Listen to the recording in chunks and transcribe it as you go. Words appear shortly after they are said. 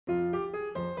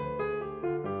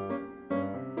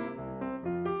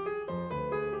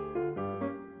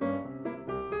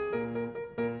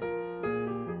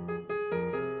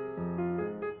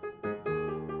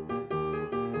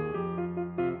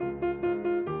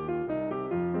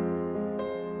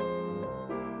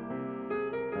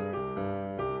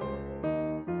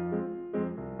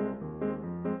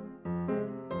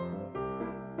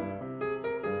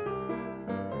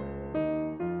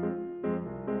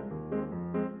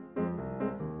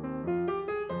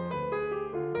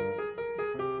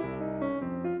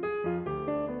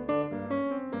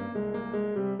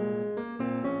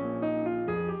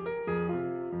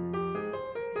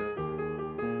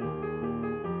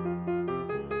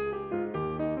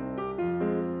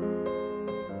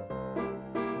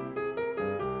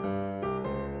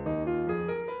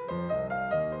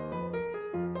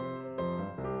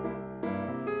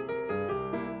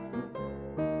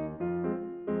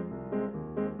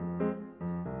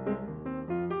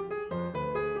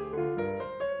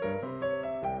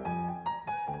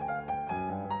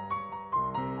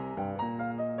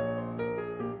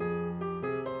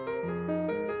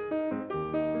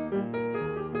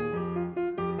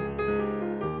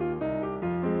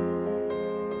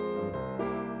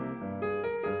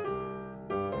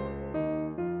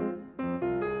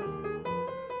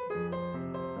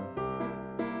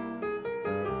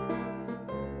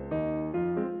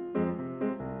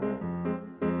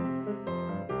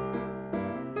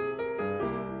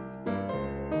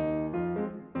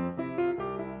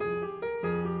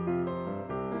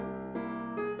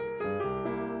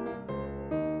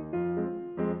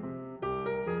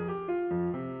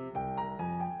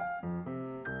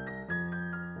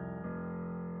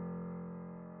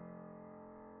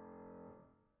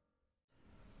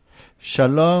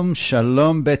Shalom,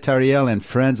 shalom, Bet Ariel and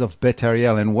friends of Bet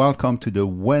Ariel, and welcome to the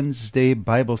Wednesday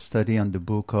Bible study on the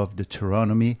book of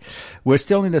Deuteronomy. We're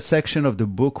still in the section of the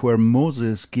book where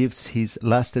Moses gives his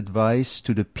last advice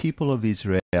to the people of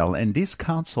Israel, and these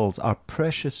counsels are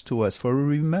precious to us, for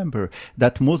remember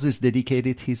that Moses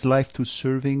dedicated his life to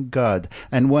serving God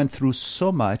and went through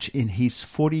so much in his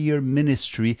 40-year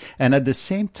ministry, and at the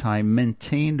same time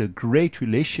maintained a great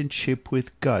relationship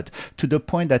with God, to the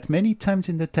point that many times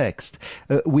in the text,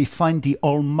 we find the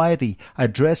Almighty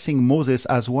addressing Moses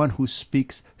as one who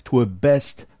speaks to a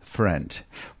best friend.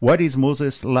 What is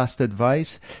Moses' last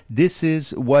advice? This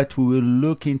is what we will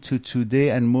look into today,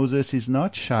 and Moses is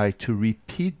not shy to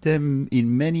repeat them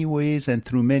in many ways and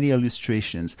through many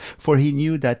illustrations, for he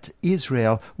knew that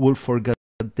Israel will forget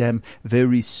them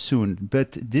very soon.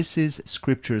 But this is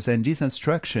scriptures, and these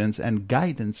instructions and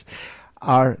guidance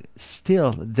are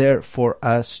still there for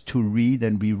us to read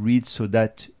and reread so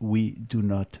that we do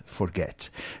not forget.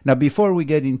 Now, before we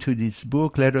get into this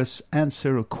book, let us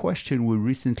answer a question we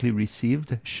recently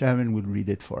received. Sharon will read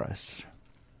it for us.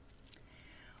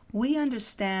 We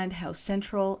understand how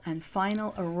central and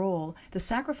final a role the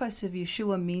sacrifice of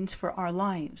Yeshua means for our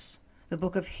lives. The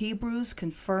book of Hebrews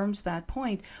confirms that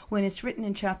point when it's written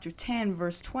in chapter 10,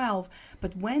 verse 12,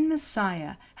 "But when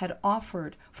Messiah had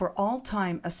offered for all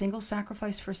time a single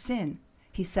sacrifice for sin,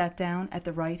 he sat down at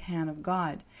the right hand of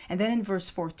God." And then in verse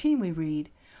 14 we read,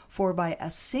 "For by a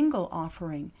single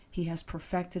offering he has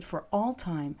perfected for all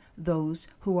time those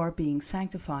who are being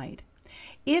sanctified."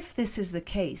 If this is the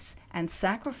case, and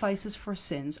sacrifices for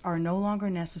sins are no longer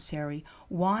necessary,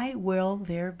 why will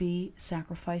there be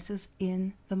sacrifices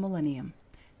in the millennium?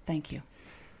 Thank you.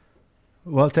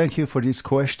 Well, thank you for this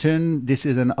question. This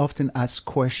is an often asked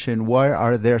question. Why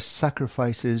are there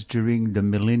sacrifices during the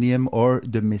millennium or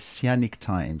the messianic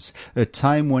times, a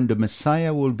time when the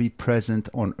Messiah will be present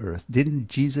on earth? Didn't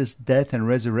Jesus' death and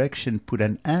resurrection put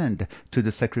an end to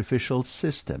the sacrificial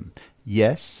system?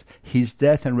 Yes, his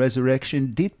death and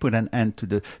resurrection did put an end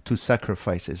to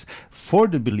sacrifices for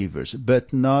the believers,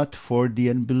 but not for the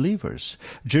unbelievers.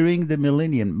 During the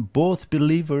millennium, both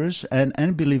believers and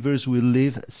unbelievers will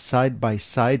live side by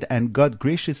side, and God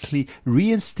graciously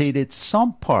reinstated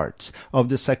some parts of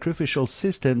the sacrificial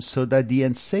system so that the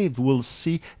unsaved will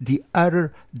see the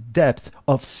utter depth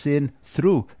of sin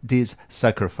through these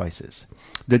sacrifices.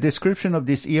 The description of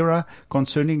this era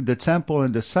concerning the temple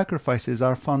and the sacrifices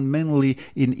are found mainly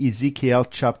in Ezekiel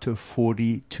chapter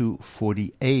 40 to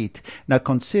 48. Now,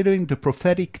 considering the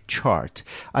prophetic chart,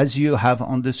 as you have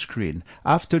on the screen,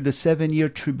 after the 7-year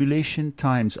tribulation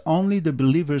times, only the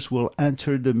believers will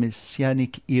enter the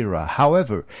messianic era.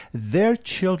 However, their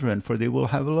children, for they will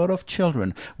have a lot of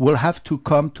children, will have to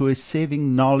come to a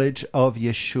saving knowledge of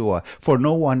Yeshua, for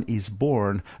no one is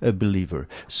born a believer.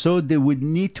 So they would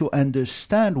need to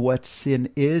understand what sin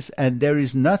is, and there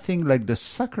is nothing like the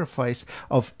sacrifice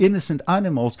of innocent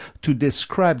animals to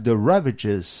describe the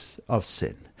ravages of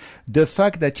sin. The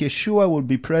fact that Yeshua will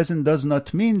be present does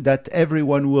not mean that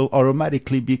everyone will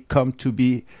automatically become to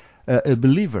be a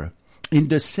believer. In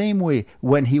the same way,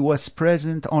 when he was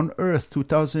present on earth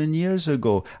 2,000 years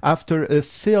ago, after a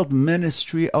failed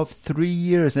ministry of 3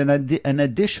 years and an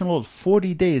additional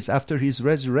 40 days after his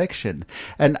resurrection,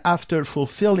 and after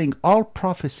fulfilling all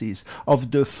prophecies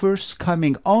of the first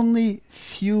coming, only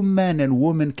few men and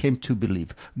women came to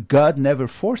believe. God never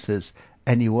forces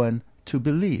anyone to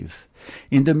believe.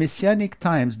 In the messianic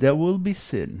times, there will be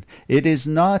sin. It is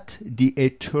not the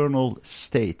eternal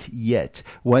state yet,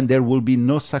 when there will be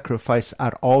no sacrifice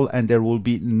at all and there will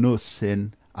be no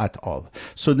sin at all.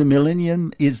 So the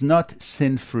millennium is not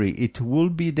sin-free. It will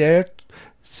be there.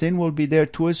 Sin will be there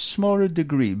to a smaller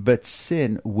degree, but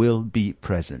sin will be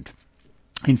present.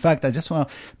 In fact, I just want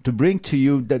to bring to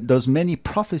you that those many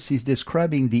prophecies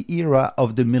describing the era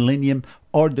of the millennium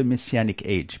or the messianic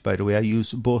age. By the way, I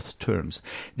use both terms.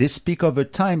 They speak of a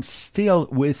time still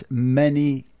with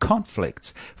many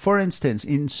conflicts. For instance,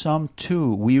 in Psalm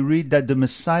 2, we read that the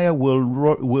Messiah will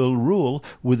rule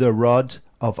with a rod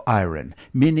of iron,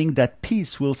 meaning that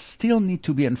peace will still need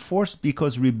to be enforced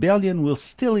because rebellion will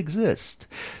still exist.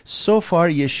 So far,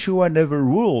 Yeshua never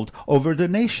ruled over the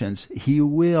nations. He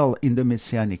will in the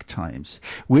messianic times.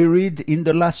 We read in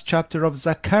the last chapter of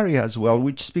Zechariah as well,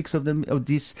 which speaks of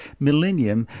this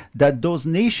millennium, that those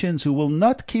nations who will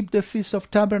not keep the Feast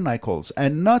of Tabernacles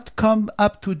and not come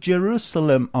up to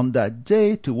Jerusalem on that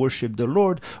day to worship the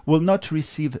Lord will not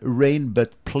receive rain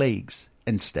but plagues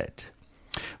instead.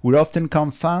 We often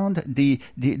confound the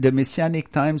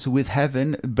messianic times with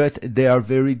heaven, but they are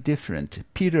very different.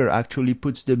 Peter actually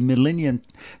puts the millennium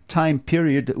time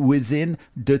period within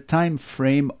the time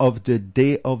frame of the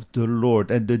day of the Lord.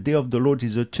 And the day of the Lord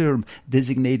is a term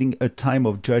designating a time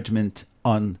of judgment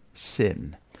on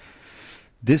sin.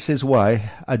 This is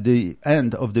why at the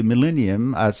end of the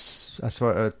millennium, as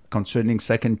far concerning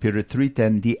 2 Peter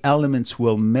 3:10, the elements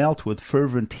will melt with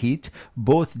fervent heat,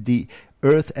 both the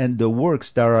earth and the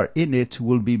works that are in it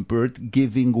will be burnt,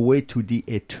 giving way to the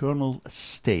eternal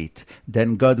state.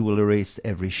 Then God will erase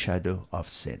every shadow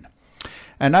of sin.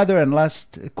 Another and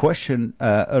last question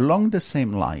along the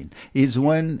same line is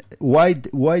why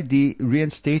the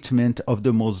reinstatement of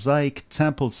the Mosaic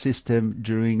temple system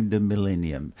during the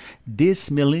millennium? This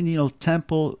millennial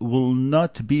temple will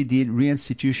not be the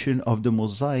reinstitution of the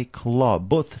Mosaic law.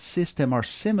 Both systems are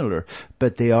similar,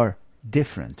 but they are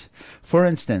different. For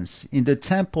instance, in the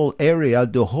temple area,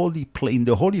 in the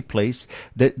holy place,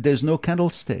 there's no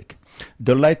candlestick.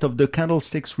 The light of the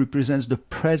candlesticks represents the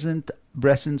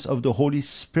presence of the Holy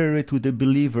Spirit with the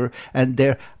believer, and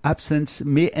their absence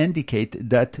may indicate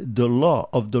that the law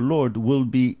of the Lord will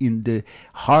be in the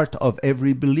heart of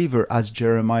every believer, as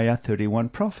Jeremiah 31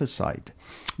 prophesied.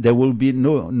 There will be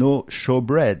no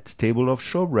showbread, table of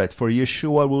showbread, for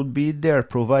Yeshua will be there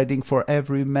providing for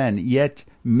every man, yet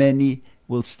many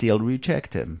will still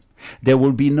reject him. There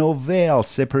will be no veil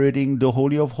separating the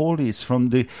Holy of Holies from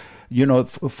the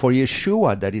for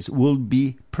Yeshua, that is, will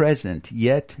be present,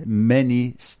 yet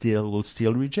many will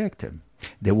still reject him.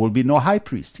 There will be no high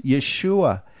priest.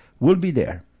 Yeshua will be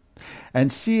there.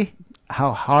 And see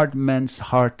how hard man's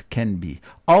heart can be.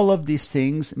 All of these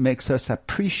things makes us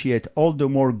appreciate all the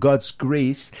more God's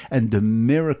grace and the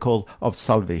miracle of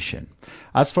salvation.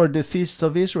 As for the feasts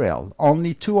of Israel,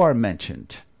 only two are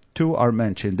mentioned.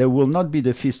 There will not be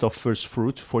the feast of first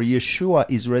fruit, for Yeshua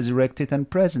is resurrected and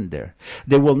present there.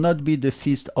 There will not be the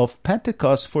feast of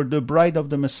Pentecost, for the bride of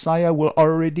the Messiah will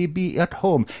already be at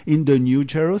home in the New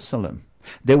Jerusalem.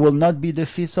 There will not be the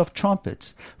Feast of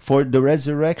Trumpets, for the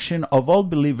resurrection of all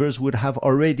believers would have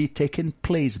already taken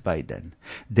place by then.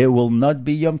 There will not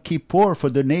be Yom Kippur,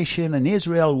 for the nation and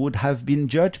Israel would have been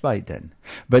judged by then.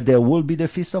 But there will be the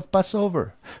Feast of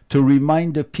Passover, to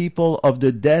remind the people of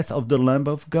the death of the Lamb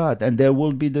of God. And there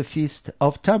will be the Feast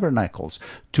of Tabernacles,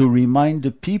 to remind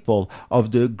the people of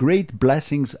the great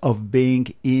blessings of being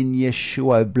in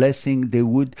Yeshua, a blessing they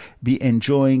would be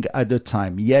enjoying at the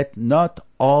time. Yet not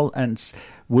all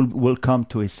will come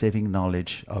to a saving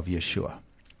knowledge of Yeshua.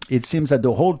 It seems that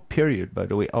the whole period, by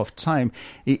the way, of time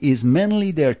is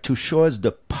mainly there to show us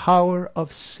the power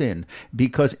of sin,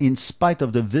 because in spite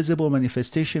of the visible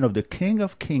manifestation of the King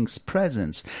of Kings'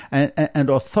 presence and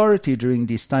authority during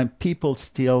this time, people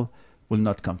still will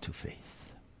not come to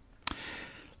faith.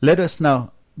 Let us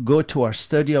now go to our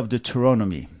study of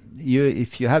Deuteronomy.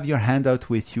 If you have your handout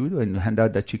with you, and a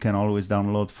handout that you can always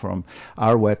download from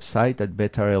our website at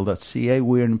betarl.ca,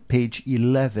 we're on page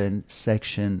 11,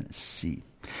 section C.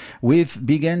 We've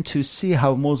begun to see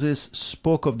how Moses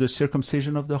spoke of the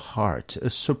circumcision of the heart, a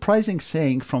surprising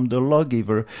saying from the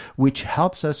lawgiver, which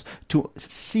helps us to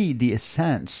see the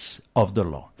essence of the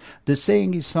law. The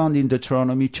saying is found in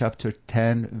Deuteronomy chapter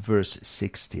 10, verse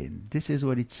 16. This is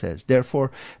what it says.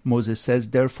 Therefore, Moses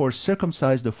says, therefore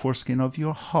circumcise the foreskin of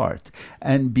your heart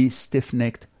and be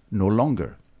stiff-necked no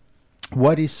longer.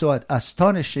 What is so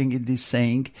astonishing in this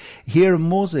saying, here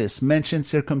Moses mentioned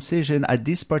circumcision at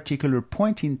this particular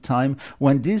point in time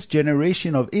when this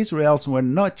generation of Israelites were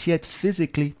not yet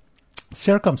physically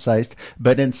circumcised,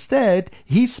 but instead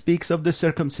he speaks of the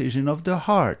circumcision of the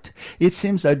heart. It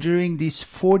seems that during these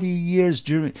 40 years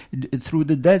through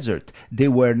the desert, they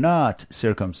were not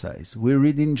circumcised. We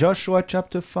read in Joshua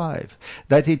chapter 5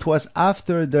 that it was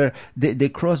after they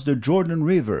crossed the Jordan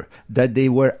River that they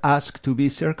were asked to be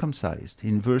circumcised.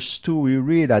 In verse 2 we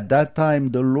read, at that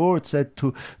time the Lord said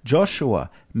to Joshua,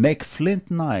 make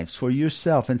flint knives for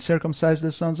yourself and circumcise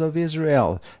the sons of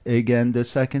Israel. Again, the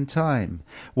second time.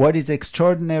 What is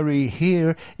extraordinary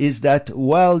here is that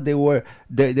while there were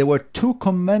two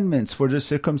commandments for the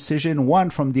circumcision, one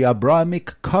from the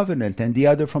Abrahamic covenant and the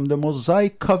other from the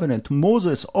Mosaic covenant,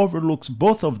 Moses overlooks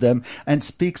both of them and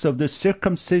speaks of the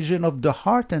circumcision of the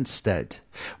heart instead.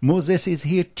 Moses is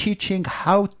here teaching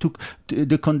how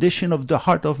the condition of the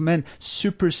heart of man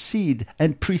supersedes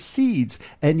and precedes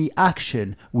any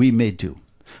action we may do.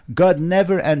 God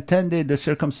never intended the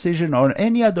circumcision or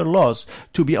any other laws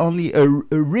to be only a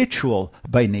ritual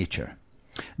by nature.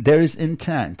 There is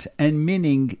intent and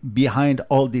meaning behind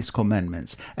all these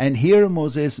commandments. And here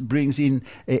Moses brings in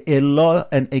a law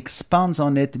and expounds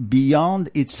on it beyond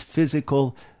its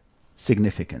physical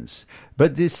significance.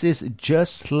 But this is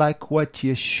just like what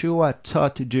Yeshua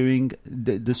taught during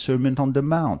the Sermon on the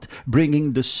Mount,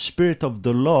 bringing the spirit of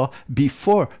the law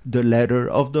before the letter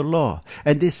of the law.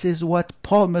 And this is what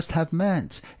Paul must have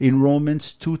meant in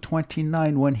Romans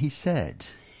 2:29 when he said,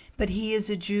 But he is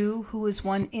a Jew who is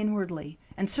one inwardly,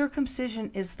 and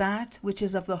circumcision is that which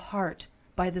is of the heart,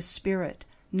 by the Spirit,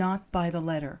 not by the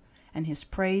letter. And his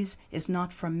praise is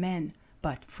not from men,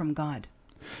 but from God.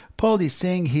 Paul is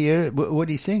saying here, what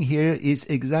he's saying here is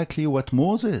exactly what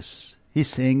Moses is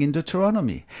saying in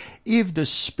Deuteronomy. If the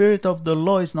spirit of the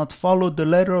law is not followed, the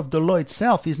letter of the law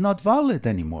itself is not valid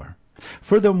anymore.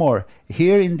 Furthermore,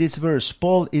 here in this verse,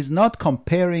 Paul is not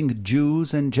comparing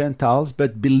Jews and Gentiles,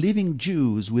 but believing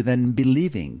Jews with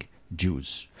unbelieving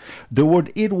Jews. The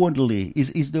word inwardly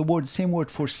is the same word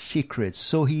for secret.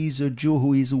 So he is a Jew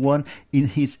who is one in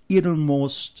his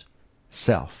innermost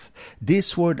self.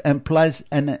 This word implies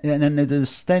an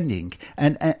understanding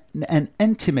and an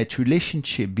intimate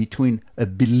relationship between a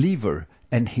believer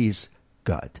and his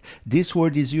God. This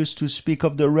word is used to speak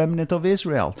of the remnant of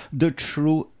Israel, the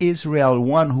true Israel,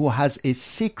 one who has a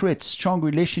secret, strong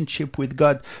relationship with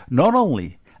God, not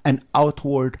only an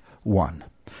outward one.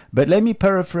 But let me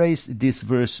paraphrase this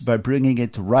verse by bringing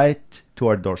it right to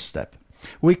our doorstep.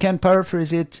 We can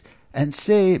paraphrase it and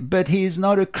say, but he is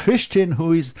not a Christian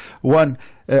who is one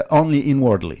only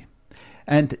inwardly.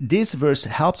 And this verse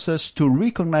helps us to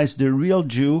recognize the real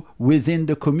Jew within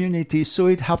the community, so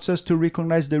it helps us to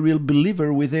recognize the real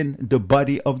believer within the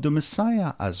body of the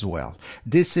Messiah as well.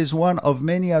 This is one of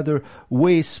many other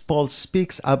ways Paul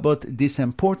speaks about this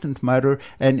important matter,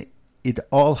 and it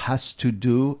all has to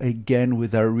do, again,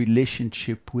 with our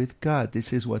relationship with God.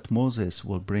 This is what Moses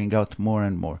will bring out more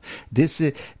and more. This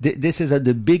is at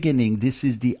the beginning. This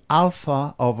is the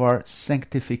alpha of our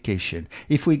sanctification.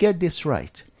 If we get this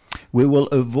right, we will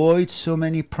avoid so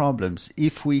many problems.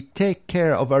 If we take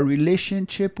care of our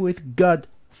relationship with God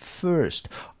first,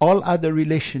 all other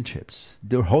relationships,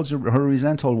 the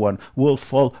horizontal one, will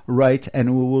fall right,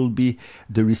 and we will be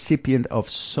the recipient of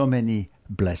so many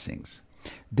blessings.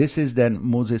 This is then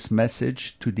Moses'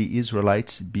 message to the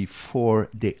Israelites before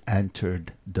they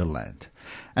entered the land.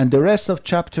 And the rest of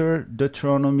chapter 10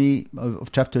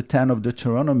 of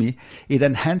Deuteronomy, it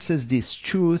enhances this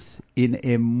truth in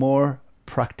a more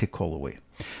practical way.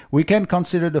 We can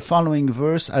consider the following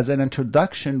verse as an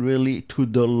introduction really to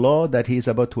the law that he is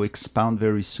about to expound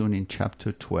very soon in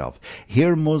chapter 12.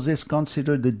 Here Moses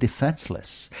considered the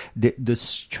defenseless, the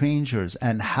strangers,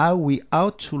 and how we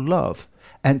ought to love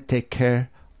and take care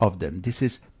of them. This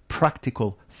is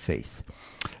practical faith.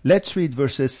 Let's read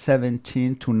verses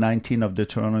 17 to 19 of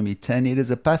Deuteronomy 10. It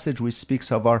is a passage which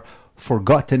speaks of our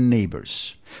forgotten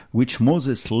neighbors, which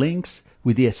Moses links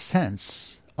with the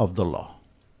essence of the law.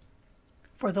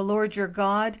 For the Lord your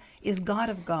God is God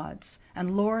of gods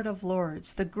and Lord of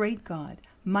lords, the great God,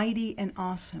 mighty and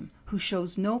awesome, who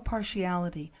shows no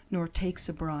partiality nor takes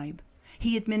a bribe.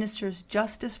 He administers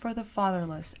justice for the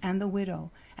fatherless and the widow,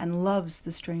 and loves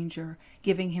the stranger,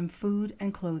 giving him food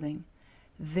and clothing.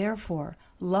 Therefore,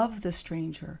 love the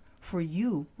stranger, for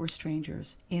you were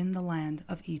strangers in the land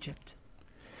of Egypt.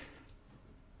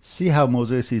 See how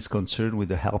Moses is concerned with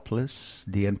the helpless,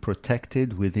 the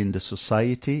unprotected within the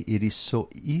society. It is so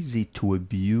easy to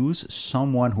abuse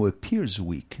someone who appears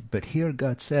weak. But here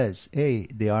God says, hey,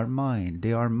 they are mine,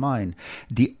 they are mine.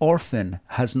 The orphan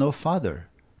has no father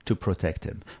to protect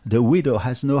him. The widow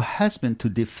has no husband to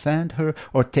defend her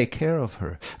or take care of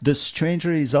her. The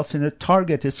stranger is often a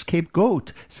target, a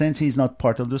scapegoat, since he is not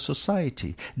part of the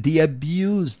society. The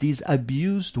abused, these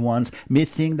abused ones, may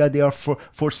think that they are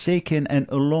forsaken and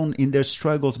alone in their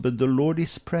struggles, but the Lord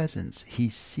is present. He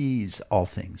sees all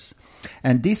things.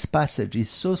 And this passage is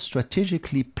so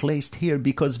strategically placed here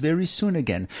because very soon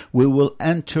again we will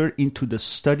enter into the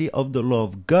study of the law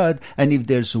of God, and if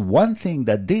there's one thing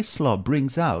that this law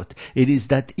brings out, it is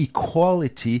that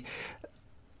equality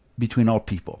between all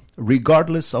people,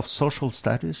 regardless of social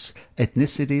status,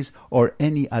 ethnicities, or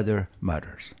any other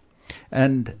matters.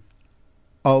 And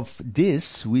of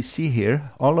this we see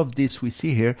here, all of this we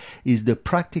see here is the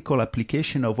practical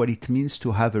application of what it means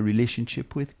to have a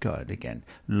relationship with God. Again,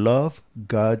 love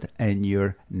God and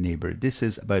your neighbor. This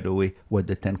is, by the way, what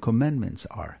the Ten Commandments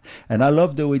are. And I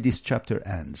love the way this chapter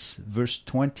ends. Verse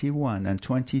 21 and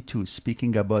 22,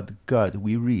 speaking about God,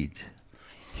 we read,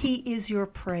 He is your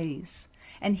praise,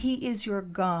 and he is your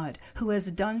God, who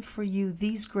has done for you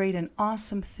these great and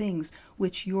awesome things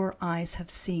which your eyes have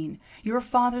seen. Your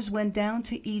fathers went down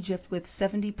to Egypt with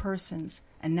 70 persons,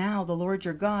 and now the Lord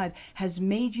your God has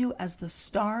made you as the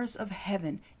stars of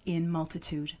heaven in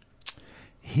multitude.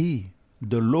 He,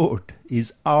 the Lord,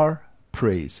 is our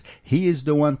praise. He is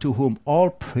the one to whom all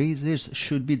praises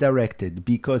should be directed,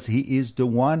 because he is the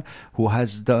one who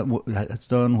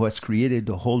who has created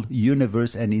the whole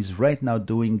universe and is right now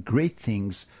doing great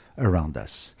things around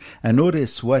us. And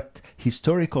notice what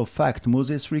historical fact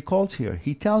Moses recalls here.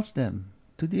 He tells them,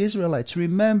 to the Israelites,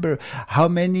 remember how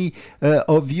many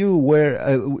of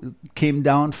you came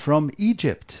down from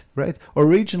Egypt, right?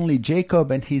 Originally,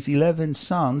 Jacob and his 11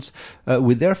 sons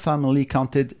with their family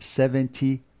counted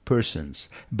 70 persons.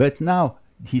 But now,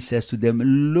 he says to them,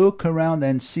 look around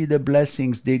and see the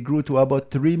blessings. They grew to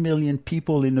about 3 million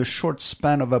people in a short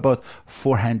span of about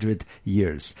 400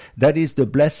 years. That is the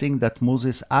blessing that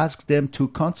Moses asked them to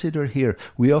consider here.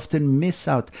 We often miss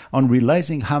out on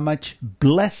realizing how much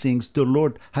blessings the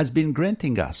Lord has been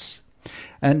granting us.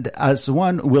 And as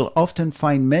one will often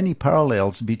find many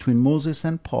parallels between Moses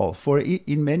and Paul, for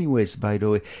in many ways, by the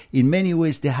way, in many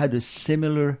ways they had a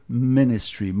similar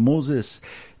ministry. Moses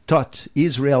taught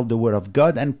Israel the word of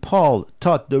God, and Paul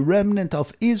taught the remnant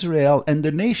of Israel and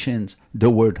the nations the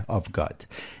word of God.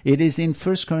 It is in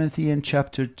 1 Corinthians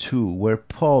chapter 2 where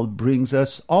Paul brings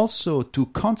us also to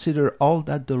consider all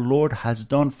that the Lord has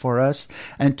done for us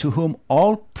and to whom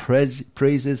all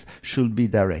praises should be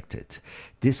directed.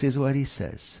 This is what he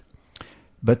says.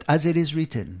 But as it is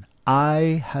written,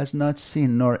 eye has not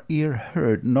seen, nor ear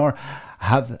heard, nor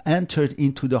have entered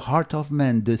into the heart of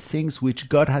man the things which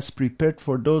God has prepared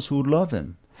for those who love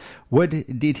him. What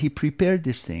did he prepare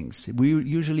these things? We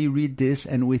usually read this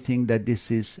and we think that this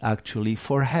is actually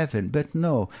for heaven. But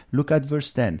no, look at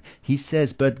verse 10. He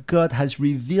says, but God has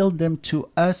revealed them to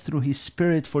us through his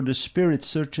Spirit, for the Spirit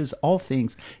searches all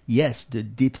things, yes, the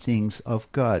deep things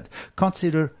of God.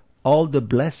 Consider all the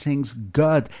blessings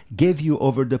God gave you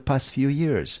over the past few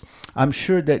years. I'm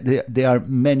sure that there are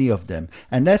many of them.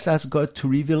 And let's ask God to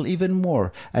reveal even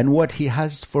more and what he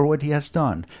has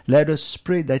done. Let us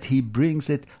pray that he brings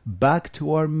it back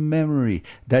to our memory,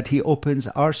 that he opens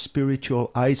our spiritual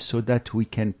eyes so that we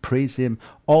can praise him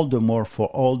all the more for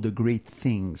all the great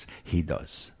things he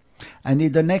does. And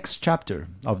in the next chapter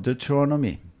of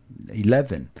Deuteronomy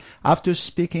 11. After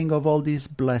speaking of all these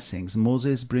blessings,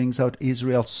 Moses brings out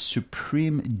Israel's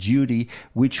supreme duty,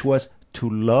 which was to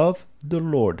love the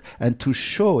Lord and to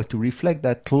reflect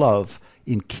that love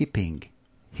in keeping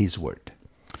his word.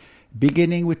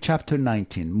 Beginning with chapter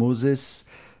 19, Moses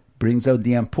brings out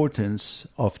the importance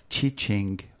of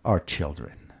teaching our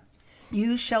children.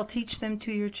 You shall teach them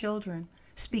to your children,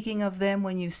 speaking of them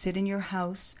when you sit in your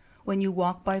house, when you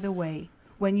walk by the way,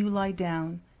 when you lie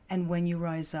down, and when you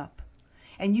rise up.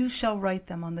 And you shall write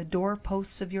them on the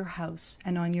doorposts of your house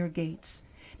and on your gates,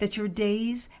 that your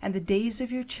days and the days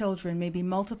of your children may be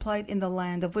multiplied in the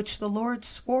land of which the Lord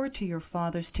swore to your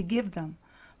fathers to give them,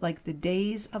 like the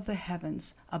days of the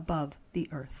heavens above the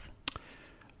earth.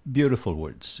 Beautiful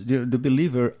words. The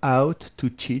believer out to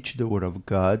teach the word of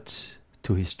God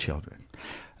to his children.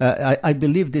 I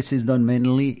believe this is done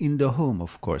mainly in the home,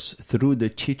 of course, through the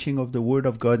teaching of the Word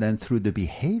of God and through the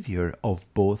behavior of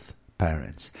both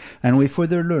parents. And we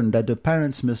further learn that the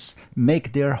parents must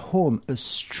make their home a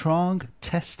strong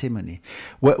testimony.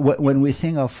 When we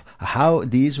think of how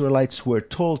the Israelites were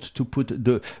told to put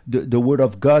the Word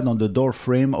of God on the door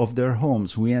frame of their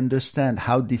homes, we understand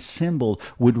how this symbol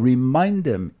would remind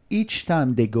them each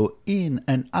time they go in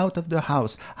and out of the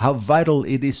house, how vital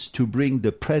it is to bring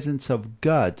the presence of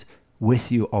God with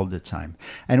you all the time.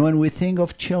 And when we think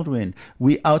of children,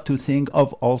 we ought to think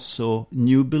of also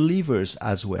new believers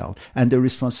as well, and the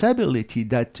responsibility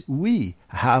that we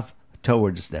have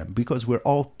towards them, because we're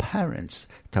all parents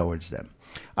towards them.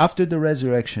 After the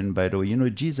resurrection, by the way,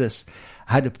 Jesus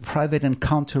had a private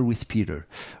encounter with Peter,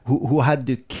 who had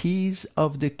the keys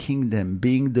of the kingdom,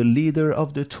 being the leader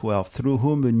of the 12, through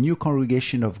whom a new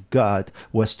congregation of God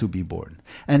was to be born.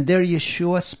 And there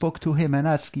Yeshua spoke to him and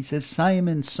asked, he says,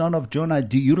 Simon, son of Jonah,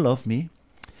 do you love me?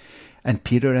 And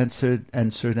Peter answered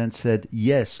and said,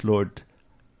 yes, Lord,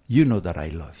 you know that I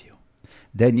love you.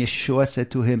 Then Yeshua said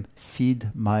to him,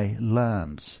 feed my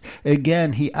lambs.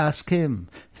 Again he asked him,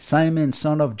 Simon,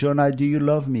 son of Jonah, do you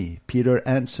love me? Peter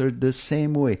answered the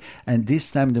same way. And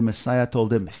this time the Messiah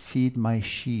told him, feed my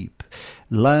sheep.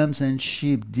 Lambs and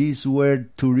sheep, these were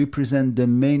to represent the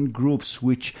main groups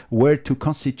which were to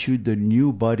constitute the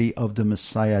new body of the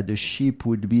Messiah. The sheep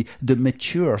would be the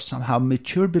somehow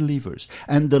mature believers,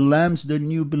 and the lambs, the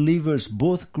new believers.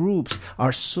 Both groups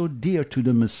are so dear to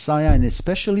the Messiah, and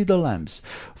especially the lambs,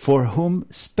 for whom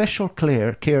special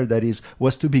care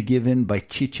was to be given by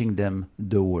teaching them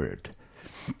the word.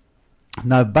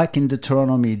 Now back in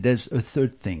Deuteronomy, there's a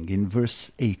third thing in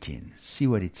verse 18. See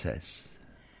what it says.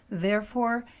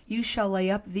 Therefore you shall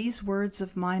lay up these words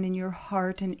of mine in your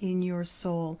heart and in your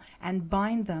soul, and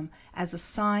bind them as a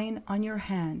sign on your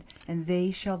hand, and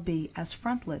they shall be as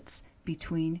frontlets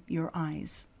between your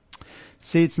eyes.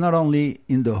 See, it's not only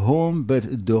in the home,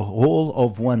 but the whole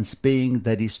of one's being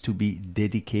that is to be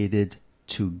dedicated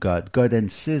to God. God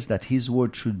insists that His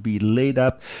word should be laid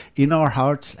up in our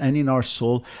hearts and in our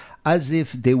soul as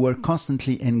if they were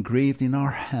constantly engraved in our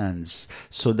hands,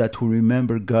 so that we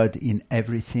remember God in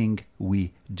everything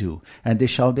we do. And they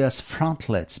shall be as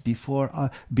frontlets before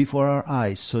our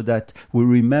eyes, so that we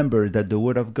remember that the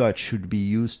word of God should be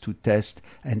used to test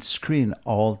and screen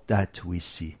all that we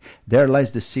see. There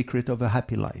lies the secret of a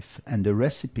happy life, and the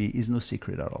recipe is no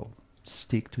secret at all.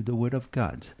 Stick to the word of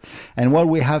God. And while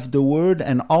we have the word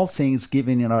and all things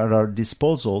given at our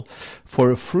disposal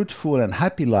for a fruitful and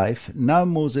happy life, now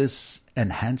Moses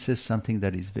enhances something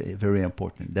that is very, very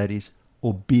important. That is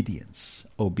obedience.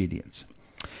 Obedience.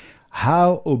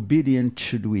 How obedient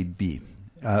should we be?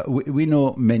 We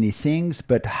know many things,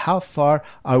 but how far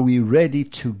are we ready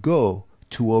to go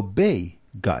to obey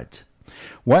God?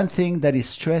 One thing that is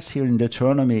stressed here in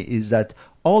Deuteronomy is that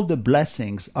all the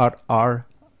blessings are our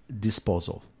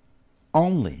disposal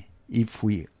only if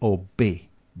we obey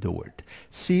the word.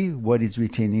 See what is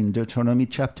written in Deuteronomy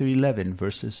chapter 11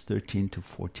 verses 13 to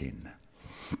 14.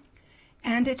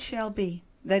 And it shall be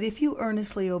that if you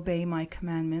earnestly obey my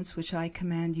commandments which I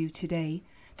command you today,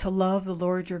 to love the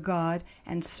Lord your God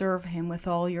and serve him with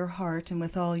all your heart and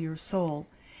with all your soul,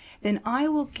 then I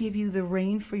will give you the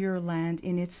rain for your land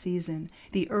in its season,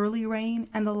 the early rain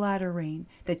and the latter rain,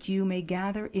 that you may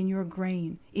gather in your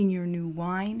grain, in your new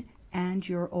wine, and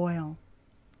your oil.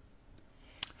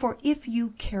 For if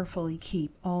you carefully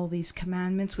keep all these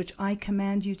commandments which I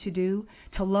command you to do,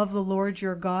 to love the Lord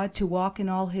your God, to walk in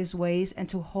all his ways, and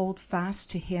to hold fast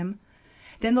to him,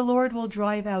 then the Lord will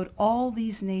drive out all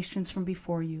these nations from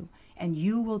before you, and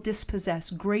you will dispossess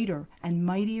greater and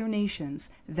mightier nations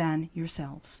than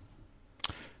yourselves.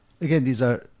 Again, these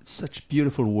are such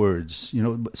beautiful words.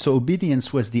 So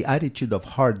obedience was the attitude of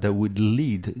heart that would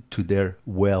lead to their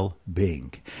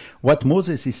well-being. What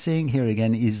Moses is saying here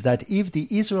again is that if the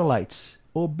Israelites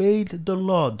obeyed the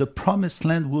law, the promised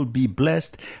land will be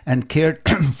blessed and cared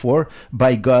for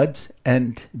by God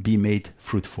and be made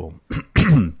fruitful.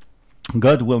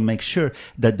 God will make sure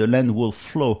that the land will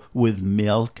flow with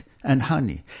milk and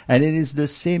honey. And it is the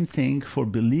same thing for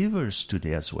believers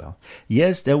today as well.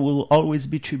 Yes, there will always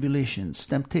be tribulations,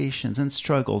 temptations, and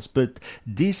struggles, but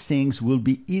these things will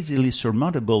be easily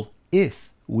surmountable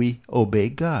if we obey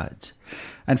God.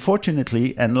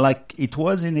 Unfortunately, and like it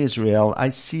was in Israel, I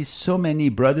see so many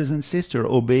brothers and sisters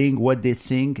obeying what they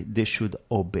think they should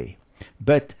obey.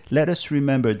 But let us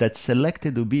remember that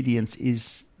selected obedience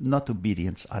is not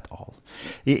obedience at all.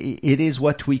 It is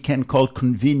what we can call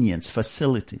convenience,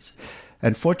 facilities.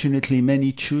 Unfortunately,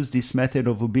 many choose this method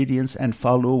of obedience and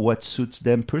follow what suits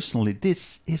them personally.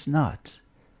 This is not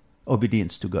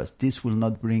obedience to God. This will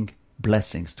not bring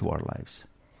blessings to our lives.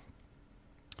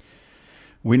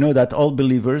 We know that all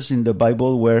believers in the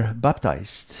Bible were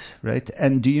baptized, right?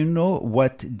 And do you know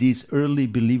what these early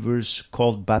believers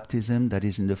called baptism, that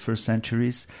is in the first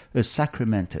centuries? A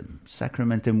sacramentum.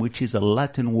 Sacramentum, which is a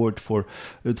Latin word for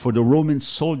the Roman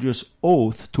soldier's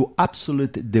oath to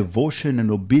absolute devotion and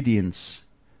obedience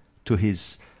to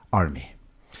his army.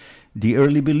 The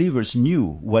early believers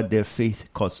knew what their faith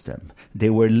cost them. They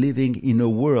were living in a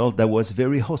world that was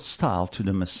very hostile to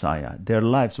the Messiah. Their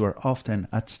lives were often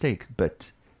at stake,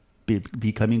 but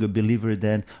becoming a believer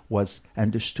then was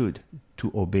understood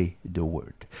to obey the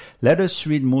word. Let us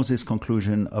read Moses'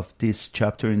 conclusion of this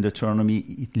chapter in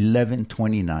Deuteronomy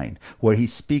 11:29, where he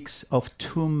speaks of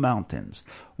two mountains,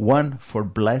 one for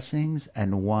blessings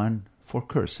and one for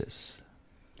curses.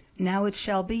 Now it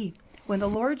shall be, when the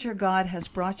Lord your God has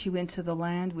brought you into the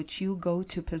land which you go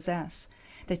to possess,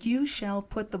 that you shall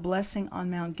put the blessing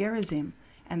on Mount Gerizim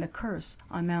and the curse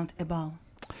on Mount Ebal.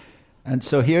 And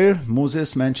so here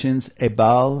Moses mentions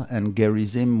Ebal and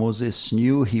Gerizim. Moses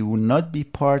knew he would not be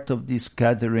part of this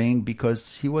gathering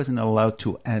because he wasn't allowed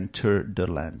to enter the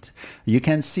land. You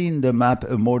can see in the map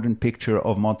a modern picture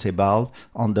of Mount Ebal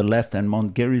on the left and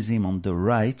Mount Gerizim on the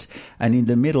right. And in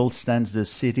the middle stands the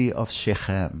city of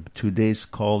Shechem, today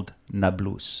called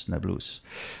Nablus.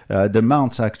 The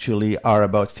mounts actually are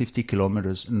about 50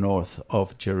 kilometers north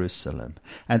of Jerusalem.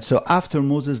 And so after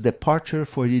Moses' departure,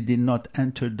 for he did not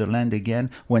enter the land again,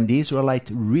 when the Israelites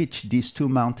reached these two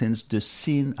mountains, the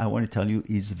scene, I want to tell you,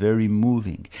 is very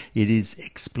moving. It is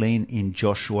explained in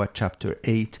Joshua chapter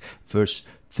 8, verse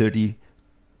 30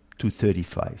 to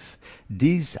 35.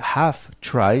 These half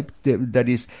tribe, that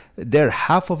is, their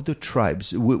half of the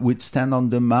tribes would stand on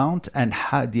the mount, and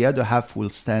the other half will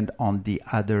stand on the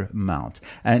other mount.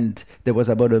 And there was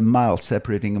about a mile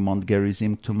separating Mount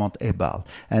Gerizim to Mount Ebal.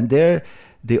 And there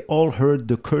they all heard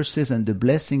the curses and the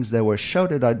blessings that were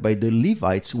shouted out by the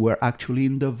Levites, who were actually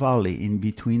in the valley in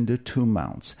between the two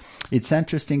mounts. It's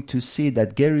interesting to see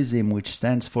that Gerizim, which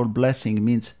stands for blessing,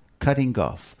 means cutting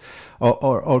off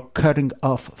or cutting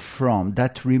off from.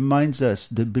 That reminds us,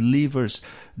 the believers,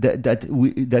 that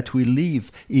we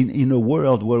live in a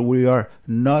world where we are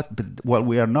not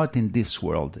in this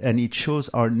world, and it shows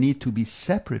our need to be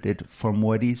separated from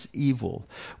what is evil.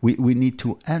 We need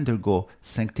to undergo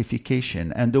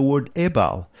sanctification. And the word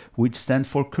Ebal, which stands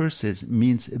for curses,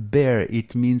 means bare.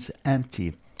 It means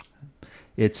empty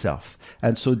itself.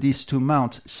 And so these two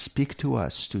mounts speak to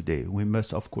us today. We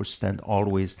must, of course, stand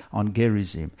always on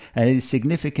Gerizim. And it is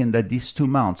significant that these two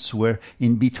mounts were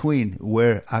in between,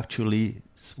 were actually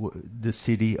the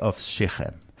city of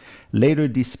Shechem. Later,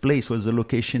 this place was the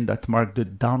location that marked the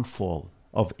downfall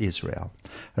of Israel.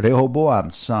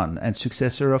 Rehoboam, son and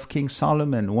successor of King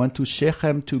Solomon, went to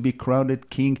Shechem to be crowned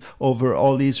king over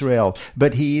all Israel,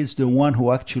 but he is the one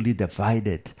who actually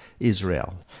divided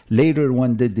Israel. Later,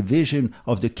 when the division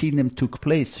of the kingdom took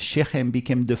place, Shechem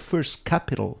became the first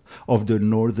capital of the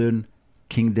northern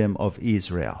kingdom of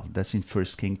Israel. That's in 1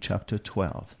 Kings chapter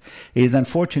 12. It is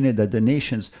unfortunate that the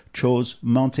nations chose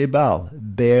Mount Ebal,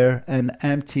 bare and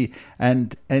empty,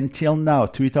 and until now,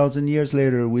 3,000 years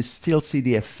later, we still see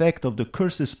the effect of the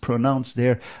curses pronounced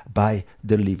there by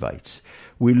the Levites.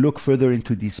 We look further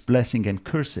into these blessings and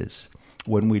curses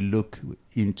when we look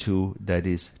into, that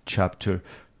is, chapter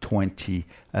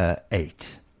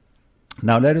 28.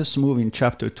 Now let us move in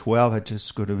chapter 12. I'm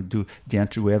just going to do the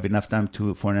entry. We have enough time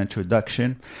for an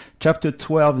introduction. Chapter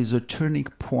 12 is a turning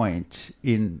point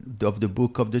of the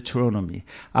book of Deuteronomy.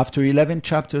 After 11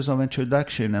 chapters of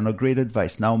introduction and a great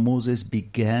advice, now Moses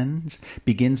begins,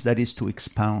 that is, to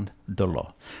expound the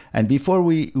law. And before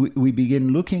we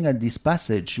begin looking at this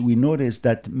passage, we notice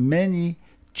that many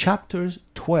chapters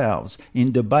 12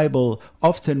 in the Bible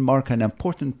often mark an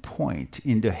important point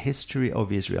in the history of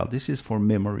Israel. This is for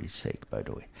memory's sake, by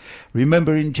the way.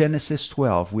 Remember, in Genesis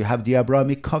 12, we have the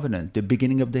Abrahamic covenant, the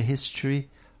beginning of the history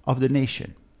of the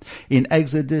nation. In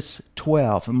Exodus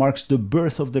 12 marks the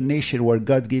birth of the nation, where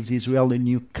God gives Israel a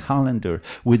new calendar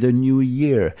with a new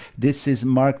year. This is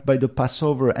marked by the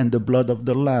Passover and the blood of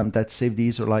the Lamb that saved the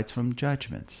Israelites from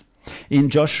judgment. In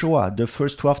Joshua, the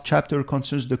first 12th chapter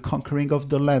concerns the conquering of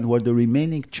the land, where the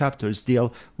remaining chapters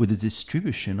deal with the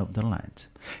distribution of the land.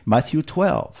 Matthew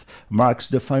 12 marks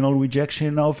the final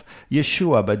rejection of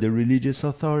Yeshua by the religious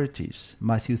authorities.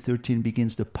 Matthew 13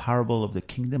 begins the parable of the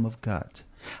kingdom of God.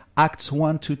 Acts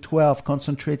 1 to 12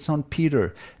 concentrates on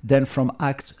Peter. Then from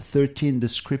Acts 13, the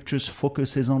scriptures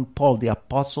focuses on Paul, the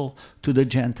apostle to the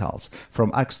Gentiles.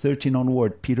 From Acts 13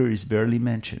 onward, Peter is barely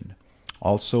mentioned.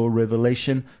 Also,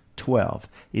 Revelation 12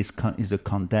 is a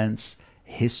condensed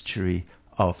history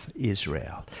of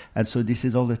Israel. And so this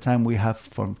is all the time we have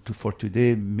for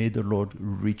today. May the Lord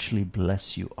richly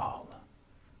bless you all.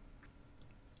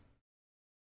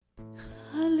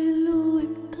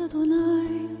 Hallelujah,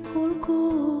 Adonai, kol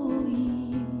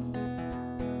goyim.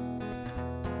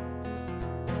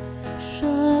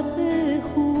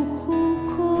 Shabechuchu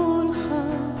kol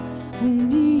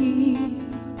ha'umim.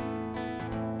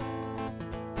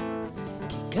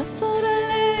 גפר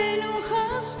עלינו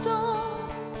חסדו,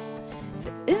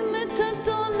 ואמת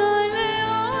אדוני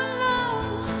לעולם,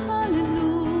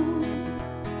 הללויה,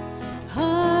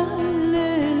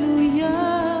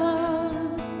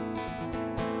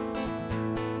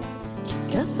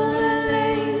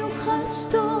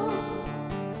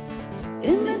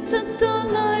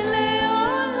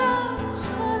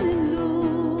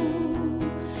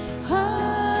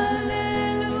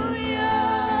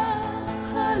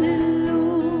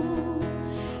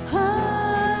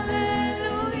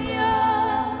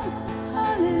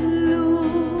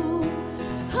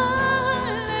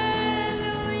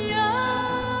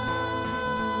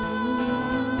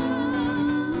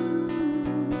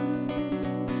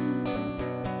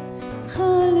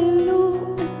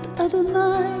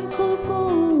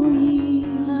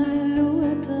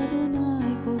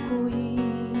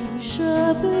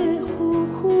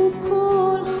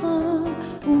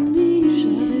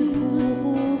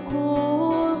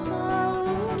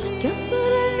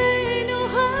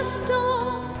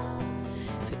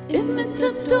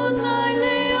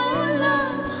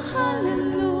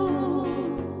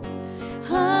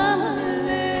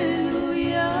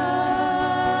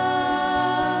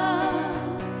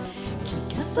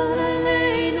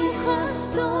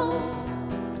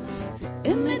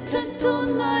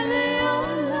 Adonai